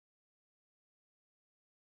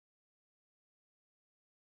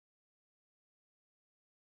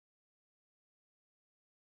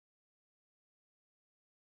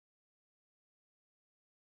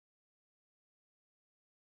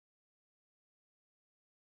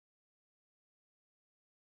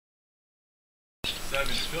7,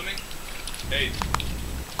 you're filming? 8,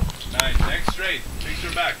 9, next straight, fix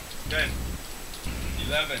your back, 10,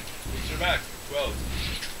 11, fix your back, 12,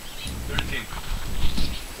 13,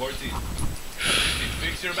 14, 15,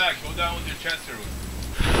 fix your back, go down with your chest here,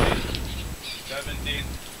 17,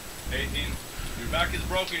 18, your back is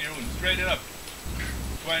broken, you're straight it up,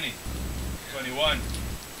 20, 21,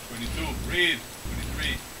 22, breathe,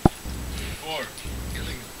 23, 24,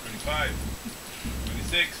 25,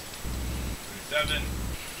 26, 27,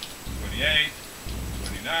 28,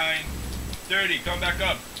 29, 30, come back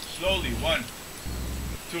up, slowly, 1,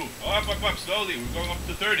 2, up, slowly, we're going up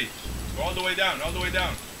to 30, go all the way down, all the way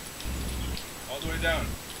down, all the way down,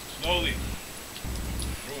 slowly,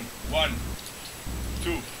 1,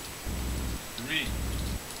 2, 3,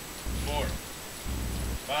 4,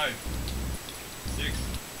 5, 6,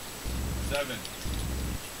 7,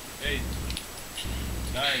 8,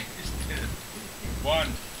 9, 1,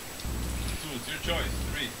 2, it's your choice,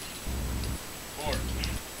 3, 4,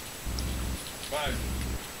 5,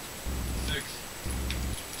 6,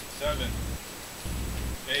 7,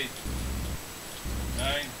 8,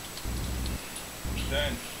 9,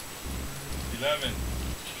 10, 11.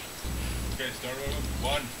 Okay, start over.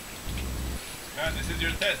 1. Man, this is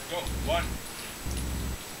your test. Go. 1,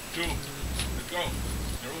 2. Let's go.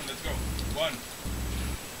 Everyone, let's go. 1.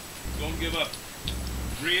 Don't give up.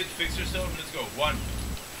 Breathe, fix yourself, and let's go. 1,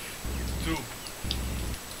 2.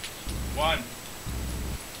 1,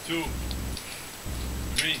 2,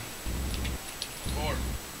 3, 4,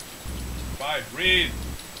 5. Breathe.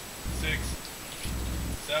 6,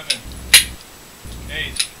 7,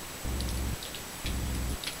 8,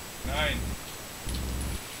 9,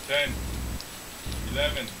 10,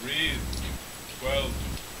 11. Breathe. 12,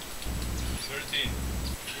 13.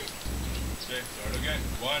 Okay, start again.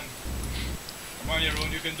 1. Come on,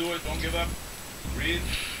 Jeroen, you can do it. Don't give up. Breathe.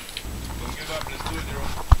 Don't give up. Let's do it,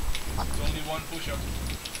 Jeroen. It's only 1 push-up.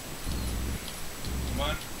 Come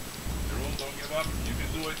on. Jeroen, don't give up. You can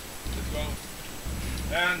do it. Let's go.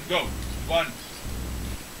 And go. 1,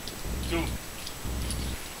 2.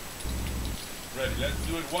 Ready. Let's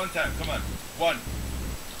do it 1 time. Come on. 1,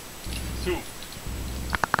 2.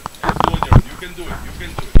 Let's do it, Jeroen. You can do it. You can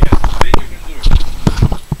do it. Yes. Then you can do it.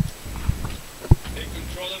 Take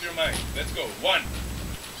control of your mind. Let's go. 1,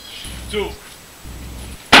 2,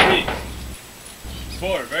 3,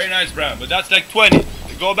 4. Very nice, Brown. But that's like 20.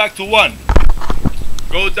 Go back to 1.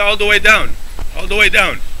 Go all the way down. All the way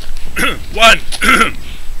down. 1,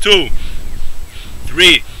 2,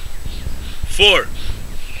 3, 4,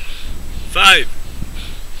 5,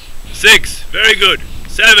 6. Very good.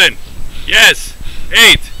 7. Yes.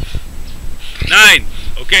 8, 9.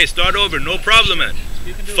 Okay, start over. No problem, man.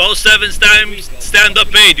 Fall 7 times, stand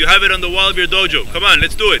up 8. You have it on the wall of your dojo. Come on,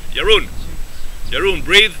 let's do it. Jeroen. Jeroen,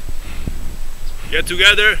 breathe. Get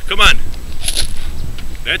together. Come on.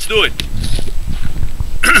 Let's do it.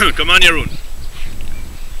 Come on, Jeroen.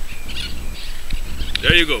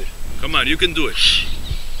 There you go. Come on, you can do it.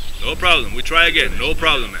 No problem. We try again. No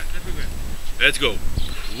problem, man. Let's go.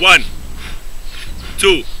 1,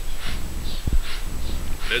 2.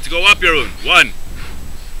 Let's go up, Jeroen. 1,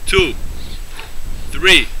 2,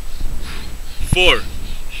 3, 4,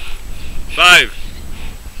 5,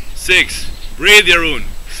 6. Breathe, Jeroen.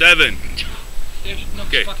 7.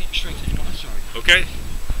 Okay. Okay?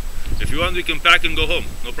 If you want, we can pack and go home.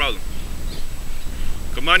 No problem.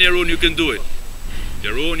 Come on, Jeroen, you can do it.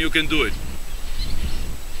 Jeroen, you can do it.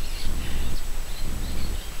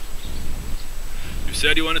 You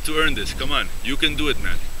said you wanted to earn this. Come on. You can do it,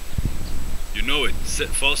 man. You know it.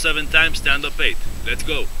 Fall 7 times, stand up 8. Let's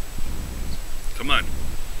go. Come on.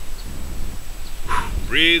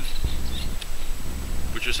 Breathe.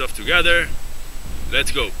 Put yourself together.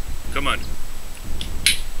 Let's go. Come on.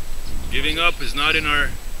 Giving up is not in our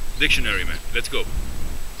dictionary, man. Let's go.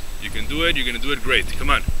 You can do it. You're going to do it great. Come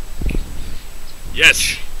on.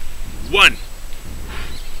 Yes. 1,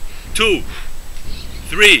 2,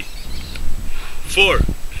 3, 4,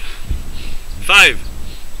 5,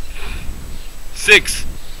 6,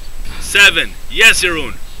 7. Yes,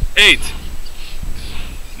 Jeroen. 8,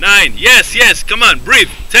 9. Yes, yes. Come on. Breathe.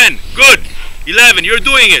 10. Good. 11. You're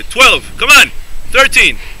doing it. 12. Come on.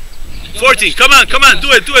 13. 14. Come on. Come on.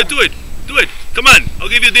 Do it. Do it. Do it. Do it. Come on. I'll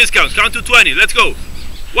give you discounts. Count to 20. Let's go.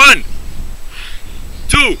 1,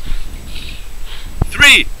 2,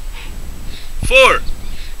 3, 4,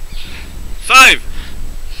 5,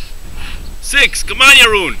 6. Come on,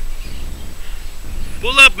 Jeroen.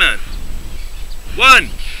 Pull up, man. 1,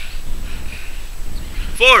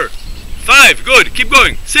 4, 5. Good. Keep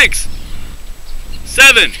going. 6,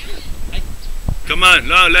 7. Come on.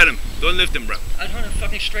 No, let him. Don't lift him, bro. I don't have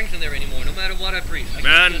fucking strength in there anymore, no matter what I breathe.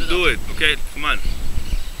 Man, do it. Okay, come on.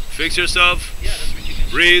 Fix yourself. Yeah, that's what you can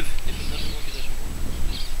breathe.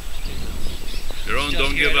 Do. Yaron,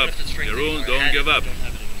 don't give up. Yaron, don't give up.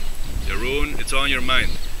 Yaron, it's on your mind.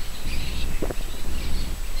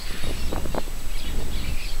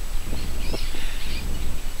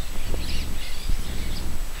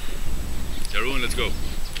 Yaron, let's go.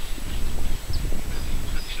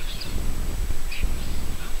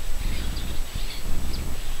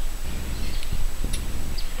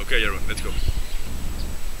 Okay, Yaron, let's go.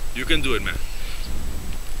 You can do it, man.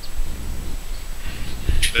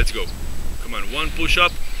 Let's go. Come on, one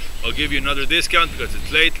push-up. I'll give you another discount because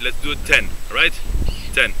it's late. Let's do it 10, all right?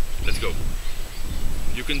 10. Let's go.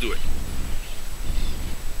 You can do it.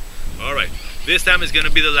 All right. This time is going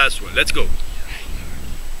to be the last one. Let's go.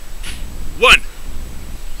 1,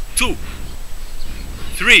 2,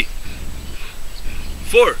 3,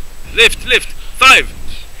 4. Lift, lift. 5,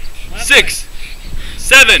 6,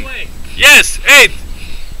 7. Yes, 8,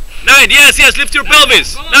 9. Yes, yes. Lift your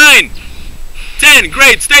pelvis. 9, 10.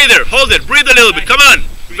 Great. Stay there. Hold it. Breathe a little bit. Come on.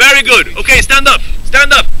 Very good. Okay, stand up.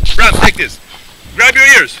 Stand up. Bram, take this. Grab your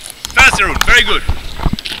ears. Faster, Arun. Very good. Come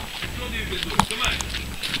on.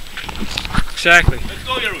 Exactly. Let's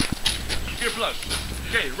go, Arun. Here, plus.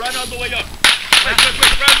 Okay, run all the way up. Quick, quick,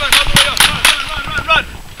 quick. Run all the way up. Run.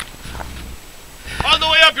 All the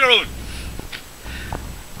way up, Arun.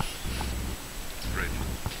 Great.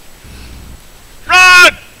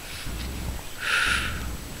 Run!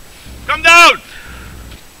 Come down!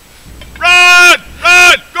 Run!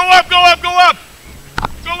 Run! Go up, go up, go up!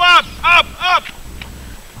 Go up, up, up!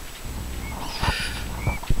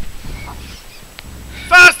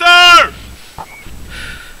 Faster!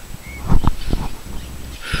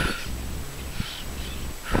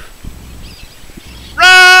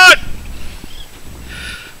 Run!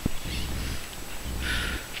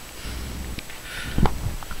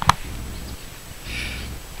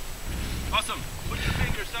 Awesome. Put your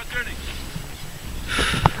finger, start turning.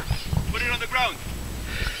 Put it on the ground.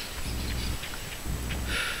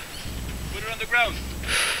 Put it on the ground.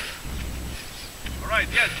 All right,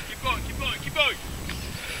 yes, keep going, keep going, keep going.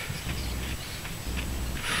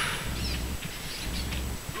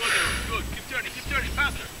 Good, good, keep turning,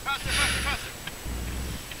 faster, faster, faster, faster.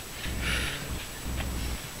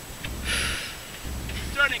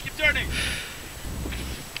 Keep turning.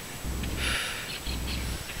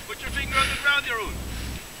 Put your finger on the ground, Yaron.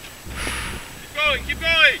 Keep going, keep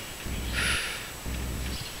going.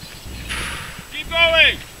 Keep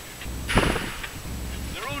going.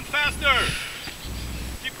 Yaron, faster.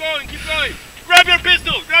 Keep going, keep going. Grab your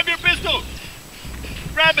pistol, grab your pistol.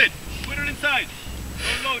 Grab it, put it inside.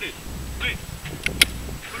 Don't load it. Wait.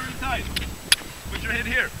 Put it inside. Put your head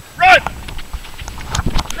here. Run!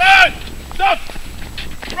 Run! Stop!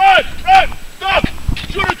 Run! Run! Stop!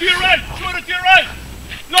 Shoot it to your right! Shoot it to your right!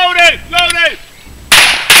 Load it! Load it!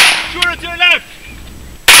 Shoot it to your left!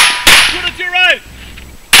 Shoot it to your right!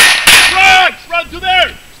 Run! Run to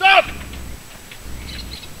there! Stop!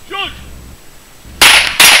 Shoot!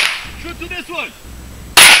 Shoot to this one!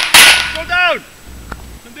 Go down!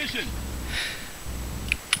 Condition!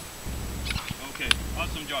 Okay,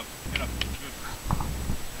 awesome job. Get up. Good.